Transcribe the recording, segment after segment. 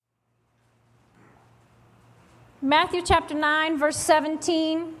Matthew chapter 9, verse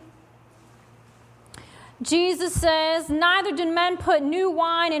 17. Jesus says, "Neither do men put new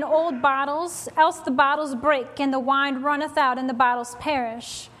wine in old bottles, else the bottles break, and the wine runneth out, and the bottles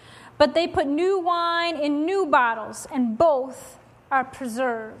perish. But they put new wine in new bottles, and both are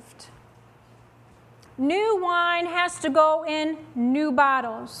preserved." New wine has to go in new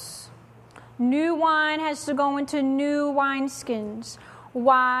bottles. New wine has to go into new wineskins.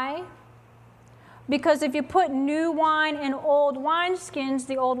 Why? Because if you put new wine in old wineskins,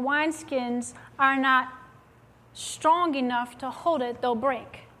 the old wineskins are not strong enough to hold it, they'll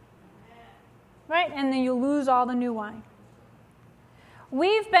break. Right? And then you lose all the new wine.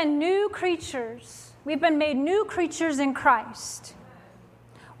 We've been new creatures. We've been made new creatures in Christ.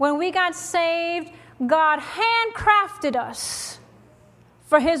 When we got saved, God handcrafted us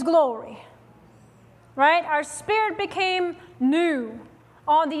for His glory. Right? Our spirit became new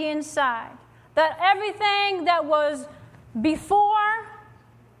on the inside. That everything that was before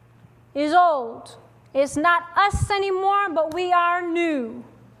is old. It's not us anymore, but we are new.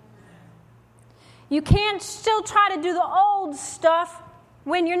 You can't still try to do the old stuff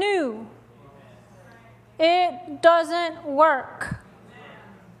when you're new. It doesn't work.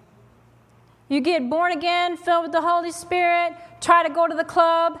 You get born again, filled with the Holy Spirit, try to go to the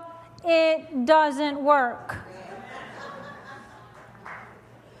club, it doesn't work.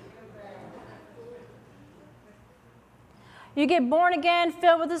 You get born again,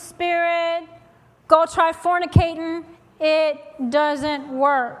 filled with the Spirit, go try fornicating, it doesn't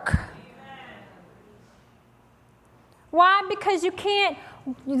work. Why? Because you can't,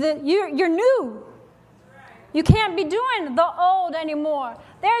 you're new. You can't be doing the old anymore.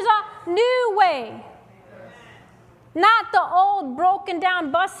 There's a new way. Not the old, broken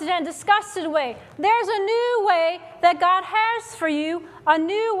down, busted and disgusted way. There's a new way that God has for you, a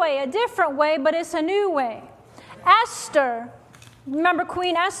new way, a different way, but it's a new way. Esther, remember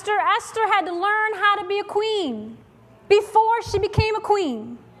Queen Esther? Esther had to learn how to be a queen before she became a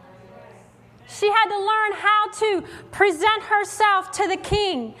queen. She had to learn how to present herself to the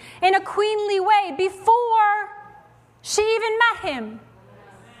king in a queenly way before she even met him.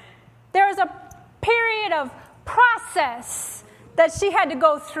 There was a period of process that she had to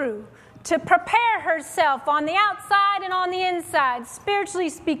go through to prepare herself on the outside and on the inside, spiritually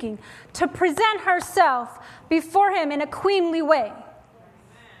speaking, to present herself before him in a queenly way.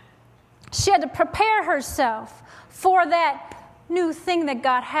 She had to prepare herself for that new thing that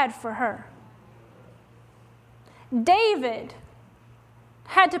God had for her. David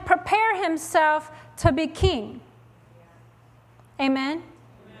had to prepare himself to be king. Amen?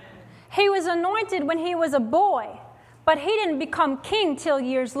 He was anointed when he was a boy, but he didn't become king till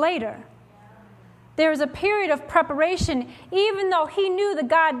years later. There was a period of preparation. Even though he knew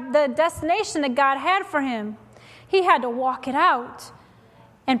the destination that God had for him, he had to walk it out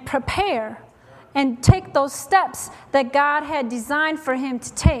and prepare and take those steps that God had designed for him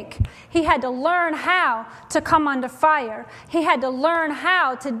to take. He had to learn how to come under fire. He had to learn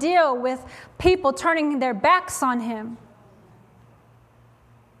how to deal with people turning their backs on him.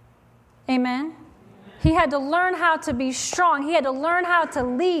 Amen? He had to learn how to be strong. He had to learn how to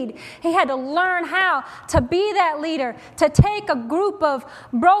lead. He had to learn how to be that leader, to take a group of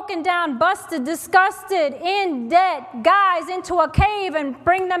broken down, busted, disgusted, in debt guys into a cave and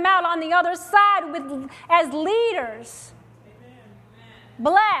bring them out on the other side as leaders.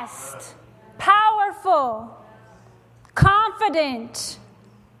 Blessed, powerful, confident.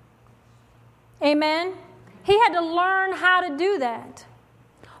 Amen? He had to learn how to do that.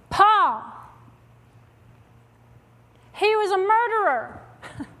 Paul, he was a murderer.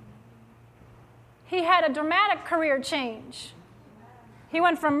 He had a dramatic career change. He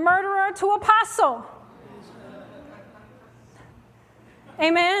went from murderer to apostle.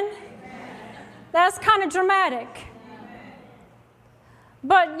 Amen? That's kind of dramatic.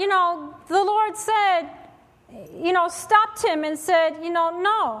 But, the Lord said, stopped him and said,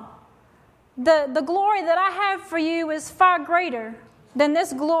 no. The glory that I have for you is far greater than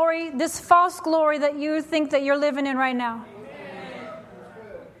this glory, this false glory that you think that you're living in right now.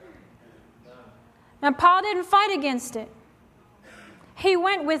 Now, Paul didn't fight against it. He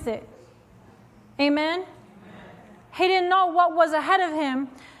went with it. Amen? He didn't know what was ahead of him,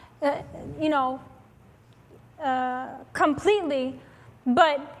 completely,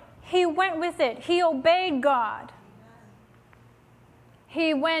 but he went with it. He obeyed God.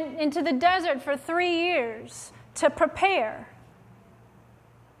 He went into the desert for 3 years to prepare.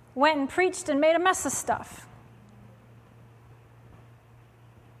 Went and preached and made a mess of stuff.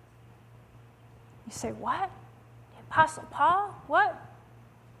 You say, what? The Apostle Paul? What?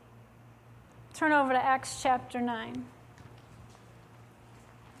 Turn over to Acts chapter 9.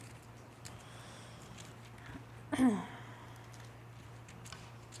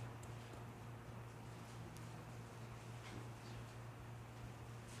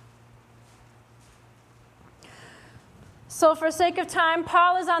 So for sake of time,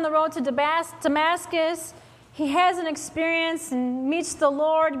 Paul is on the road to Damascus. He has an experience and meets the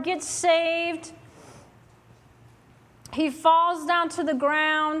Lord, gets saved. He falls down to the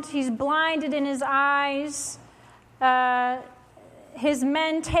ground. He's blinded in his eyes. His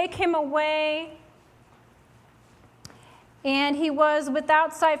men take him away. And he was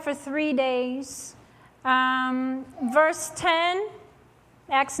without sight for 3 days. Verse 10,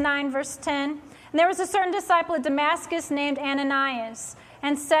 Acts 9, verse 10. And there was a certain disciple at Damascus named Ananias.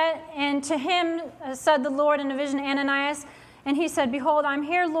 And to him said the Lord in a vision, Ananias. And he said, Behold, I'm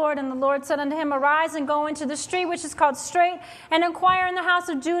here, Lord. And the Lord said unto him, Arise and go into the street which is called Straight, and inquire in the house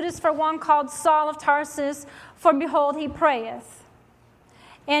of Judas for one called Saul of Tarsus, for behold, he prayeth.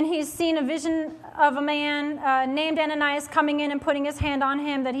 And he's seen a vision of a man named Ananias coming in and putting his hand on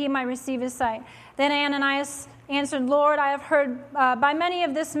him that he might receive his sight. Then Ananias answered, Lord, I have heard by many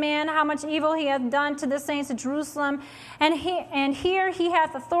of this man how much evil he hath done to the saints of Jerusalem. And here he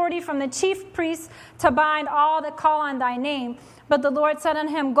hath authority from the chief priests to bind all that call on thy name. But the Lord said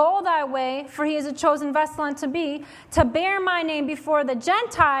unto him, Go thy way, for he is a chosen vessel unto me, to bear my name before the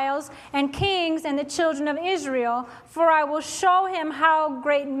Gentiles and kings and the children of Israel. For I will show him how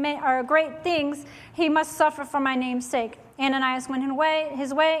great things he must suffer for my name's sake. Ananias went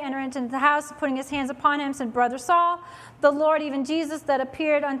his way, entered into the house, putting his hands upon him, said, Brother Saul, the Lord, even Jesus, that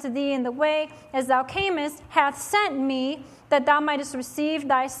appeared unto thee in the way as thou camest, hath sent me, that thou mightest receive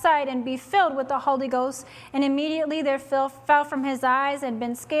thy sight and be filled with the Holy Ghost. And immediately there fell from his eyes and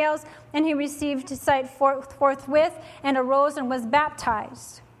been scales, and he received his sight forthwith, and arose and was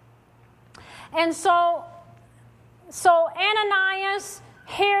baptized. And so Ananias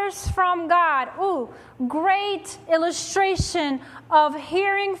hears from God. Ooh, great illustration of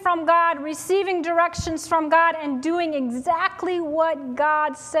hearing from God, receiving directions from God, and doing exactly what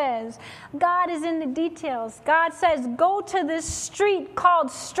God says. God is in the details. God says, go to this street called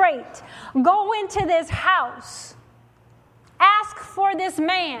Straight. Go into this house. Ask for this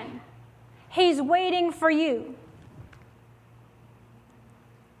man. He's waiting for you.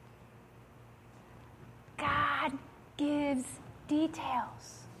 God gives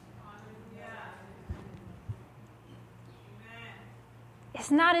details. It's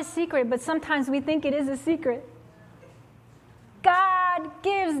not a secret, but sometimes we think it is a secret. God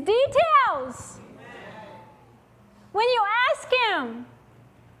gives details. When you ask him,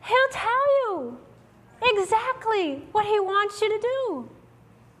 he'll tell you exactly what he wants you to do.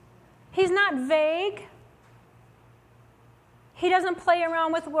 He's not vague. He doesn't play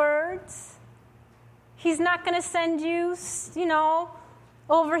around with words. He's not going to send you,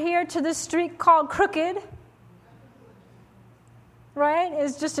 over here to the street called Crooked. Right?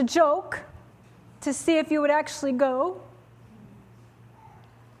 It's just a joke to see if you would actually go.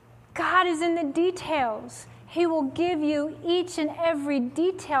 God is in the details. He will give you each and every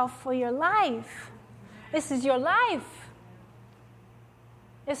detail for your life. This is your life.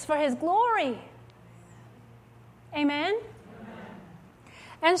 It's for his glory. Amen?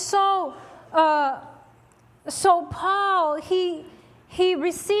 And so Paul, he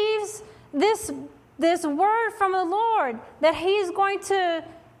receives this word from the Lord that he's going to,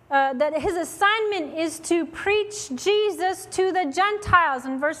 that his assignment is to preach Jesus to the Gentiles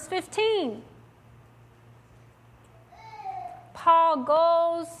in verse 15. Paul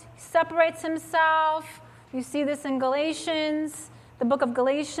goes, separates himself. You see this in Galatians, the book of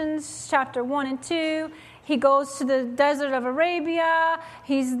Galatians, chapter 1 and 2. He goes to the desert of Arabia.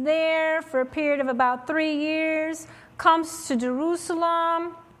 He's there for a period of about 3 years. Comes to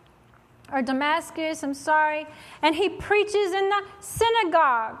Jerusalem. Or Damascus, and he preaches in the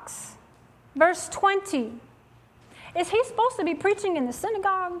synagogues. Verse 20. Is he supposed to be preaching in the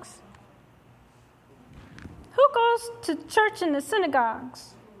synagogues? Who goes to church in the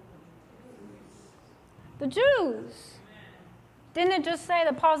synagogues? The Jews. Didn't it just say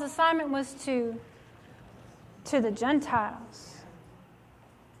that Paul's assignment was to the Gentiles?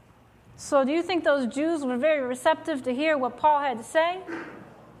 So do you think those Jews were very receptive to hear what Paul had to say?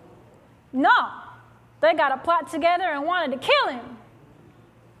 No, they got a plot together and wanted to kill him.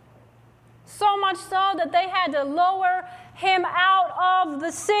 So much so that they had to lower him out of the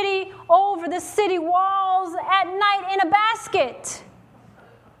city, over the city walls at night in a basket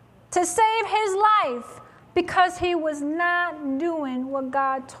to save his life because he was not doing what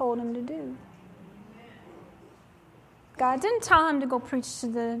God told him to do. God didn't tell him to go preach to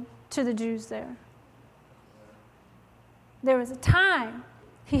the to the Jews there. There was a time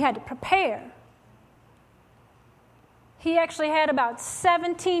he had to prepare. He actually had about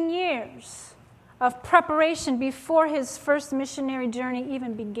 17 years of preparation before his first missionary journey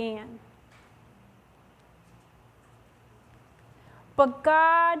even began. But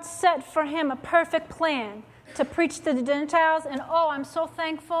God set for him a perfect plan to preach to the Gentiles, and I'm so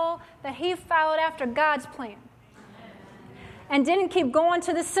thankful that he followed after God's plan and didn't keep going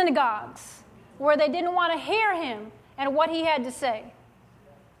to the synagogues where they didn't want to hear him and what he had to say.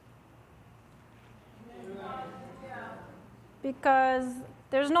 Because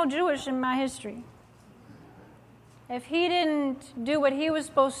there's no Jewish in my history. If he didn't do what he was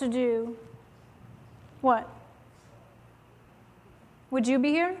supposed to do, what? Would you be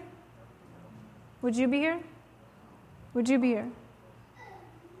here? Would you be here? Would you be here?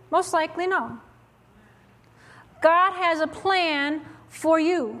 Most likely no. God has a plan for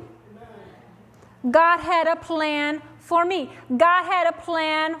you. God had a plan for me. God had a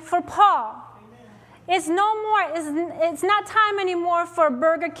plan for Paul. It's not time anymore for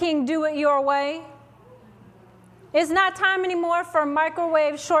Burger King, do it your way. It's not time anymore for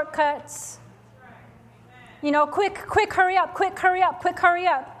microwave shortcuts. Quick, hurry up, quick, hurry up, quick, hurry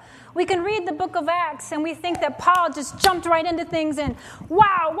up. We can read the book of Acts and we think that Paul just jumped right into things and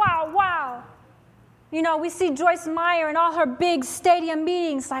wow, wow, wow. We see Joyce Meyer and all her big stadium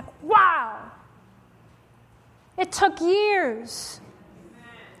meetings like, wow. It took years.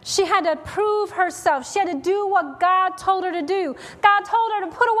 She had to prove herself. She had to do what God told her to do. God told her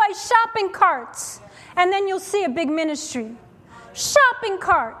to put away shopping carts, and then you'll see a big ministry. Shopping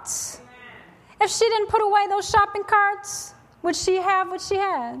carts. If she didn't put away those shopping carts, would she have what she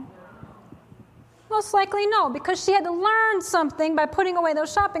had? Most likely no, because she had to learn something by putting away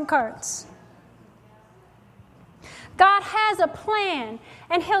those shopping carts. God has a plan,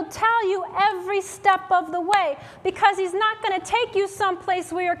 and he'll tell you every step of the way, because he's not going to take you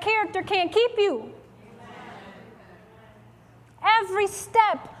someplace where your character can't keep you. Every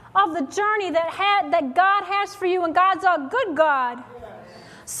step of the journey that God has for you, and God's a good God.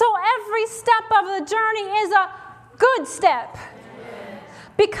 So every step of the journey is a good step,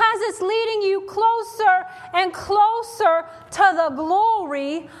 because it's leading you closer and closer to the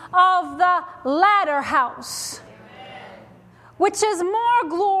glory of the latter house, which is more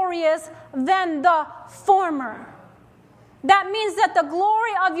glorious than the former. That means that the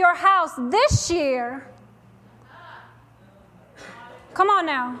glory of your house this year, come on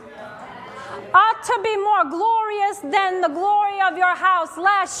now, ought to be more glorious than the glory of your house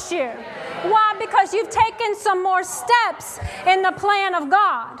last year. Why? Because you've taken some more steps in the plan of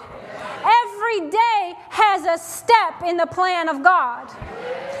God. Every day has a step in the plan of God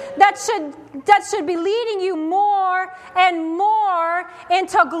that should be leading you more and more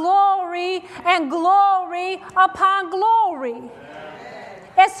into glory and glory upon glory.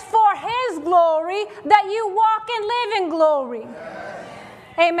 It's for his glory that you walk and live in glory.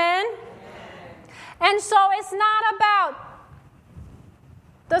 Amen? And so it's not about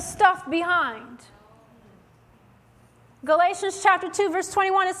the stuff behind. Galatians chapter 2, verse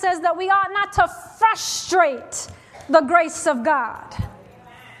 21, it says that we ought not to frustrate the grace of God.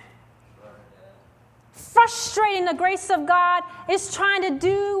 Frustrating the grace of God is trying to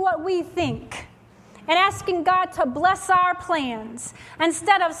do what we think and asking God to bless our plans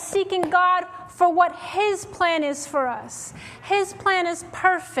instead of seeking God for what his plan is for us. His plan is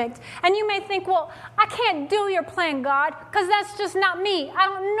perfect. And you may think, well, I can't do your plan, God, because that's just not me. I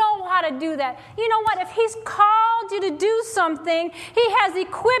don't know how to do that. You know what? If he's called you to do something, he has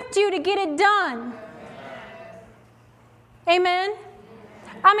equipped you to get it done. Amen?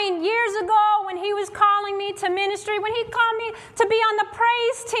 I mean, years ago when he was calling me to ministry, when he called me to be on the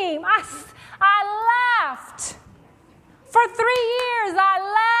praise team, I laughed. For 3 years, I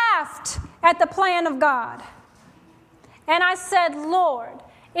laughed at the plan of God. And I said, Lord,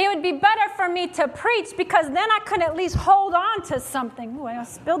 it would be better for me to preach, because then I could at least hold on to something. Ooh, I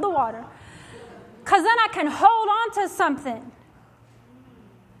spilled the water. Because then I can hold on to something.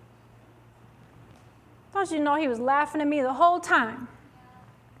 Don't you know he was laughing at me the whole time?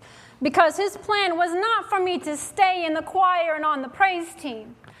 Because his plan was not for me to stay in the choir and on the praise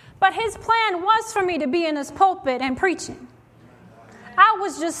team. But his plan was for me to be in his pulpit and preaching. I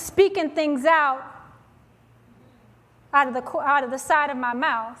was just speaking things out of the side of my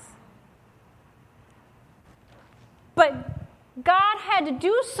mouth. But God had to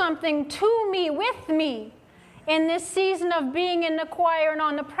do something to me, with me, in this season of being in the choir and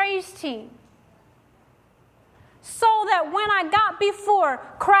on the praise team. So that when I got before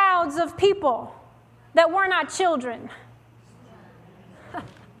crowds of people that were not children,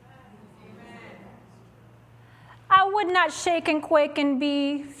 would not shake and quake and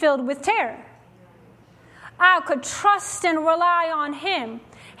be filled with terror. I could trust and rely on him.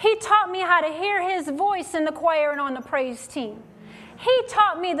 He taught me how to hear his voice in the choir and on the praise team. He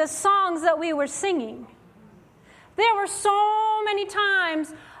taught me the songs that we were singing. There were so many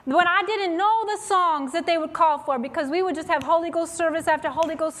times when I didn't know the songs that they would call for because we would just have Holy Ghost service after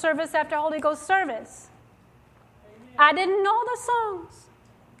Holy Ghost service after Holy Ghost service. I didn't know the songs.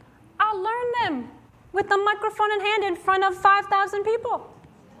 I learned them with the microphone in hand in front of 5,000 people.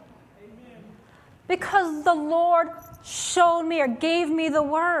 Because the Lord showed me or gave me the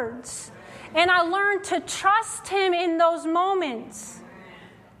words. And I learned to trust him in those moments.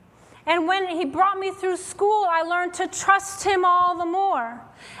 And when he brought me through school, I learned to trust him all the more.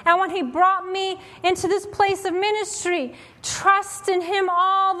 And when he brought me into this place of ministry, trust in him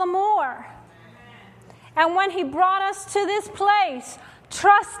all the more. And when he brought us to this place,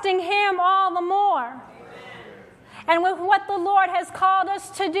 trusting him all the more. And with what the Lord has called us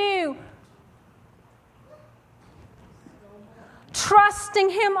to do, trusting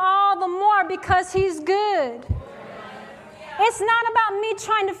him all the more because he's good. It's not about me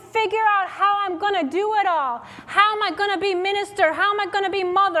trying to figure out how I'm going to do it all. How am I going to be minister? How am I going to be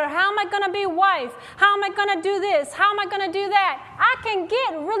mother? How am I going to be wife? How am I going to do this? How am I going to do that? I can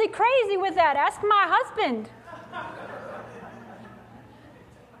get really crazy with that. Ask my husband.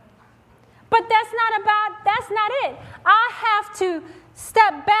 But that's not it. I have to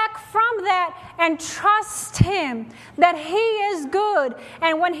step back from that and trust him that he is good.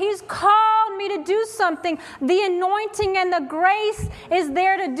 And when he's called me to do something, the anointing and the grace is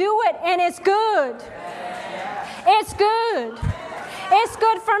there to do it. And it's good. It's good. It's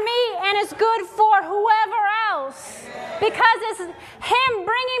good for me and it's good for whoever else. Because it's him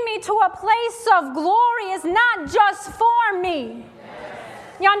bringing me to a place of glory is not just for me.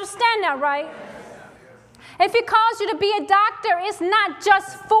 You understand that, right? If he calls you to be a doctor, it's not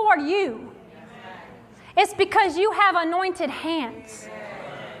just for you. It's because you have anointed hands.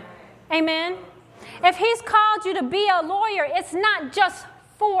 Amen? If he's called you to be a lawyer, it's not just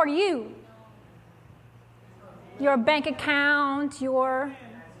for you. Your bank account,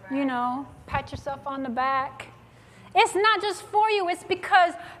 pat yourself on the back. It's not just for you. It's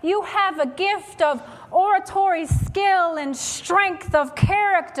because you have a gift of oratory skill and strength of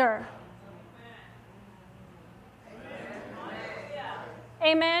character.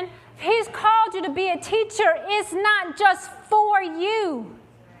 Amen. If he's called you to be a teacher, it's not just for you.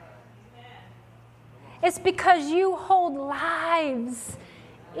 It's because you hold lives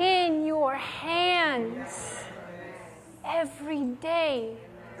in your hands every day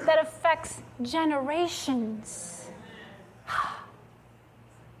that affects generations.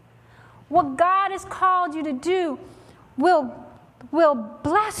 What God has called you to do will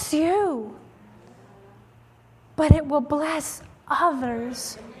bless you, but it will bless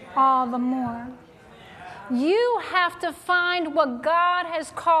others all the more. You have to find what God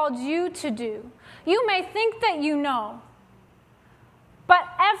has called you to do. You may think that you know, but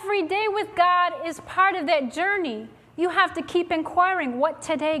every day with God is part of that journey. You have to keep inquiring, what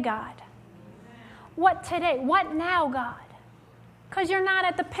today, God? What today? What now, God? Because you're not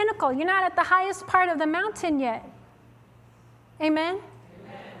at the pinnacle. You're not at the highest part of the mountain yet. Amen? Amen?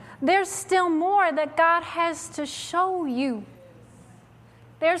 There's still more that God has to show you.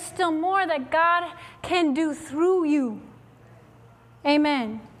 There's still more that God can do through you.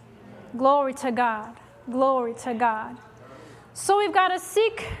 Amen. Glory to God. Glory to God. So we've got to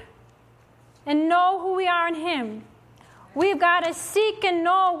seek and know who we are in him. We've got to seek and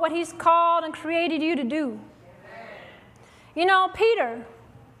know what he's called and created you to do. You know, Peter,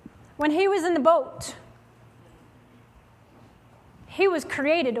 when he was in the boat, he was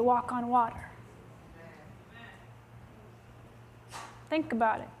created to walk on water. Think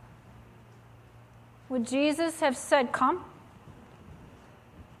about it. Would Jesus have said, come?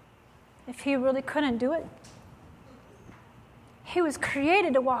 If he really couldn't do it? He was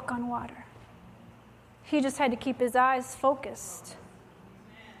created to walk on water. He just had to keep his eyes focused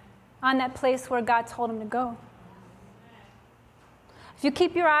on that place where God told him to go. If you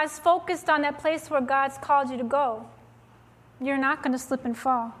keep your eyes focused on that place where God's called you to go, you're not going to slip and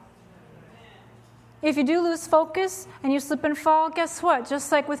fall. If you do lose focus and you slip and fall, guess what?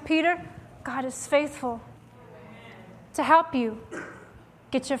 Just like with Peter, God is faithful to help you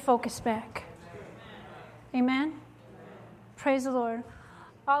get your focus back. Amen? Praise the Lord.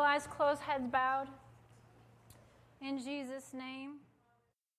 All eyes closed, heads bowed. In Jesus' name.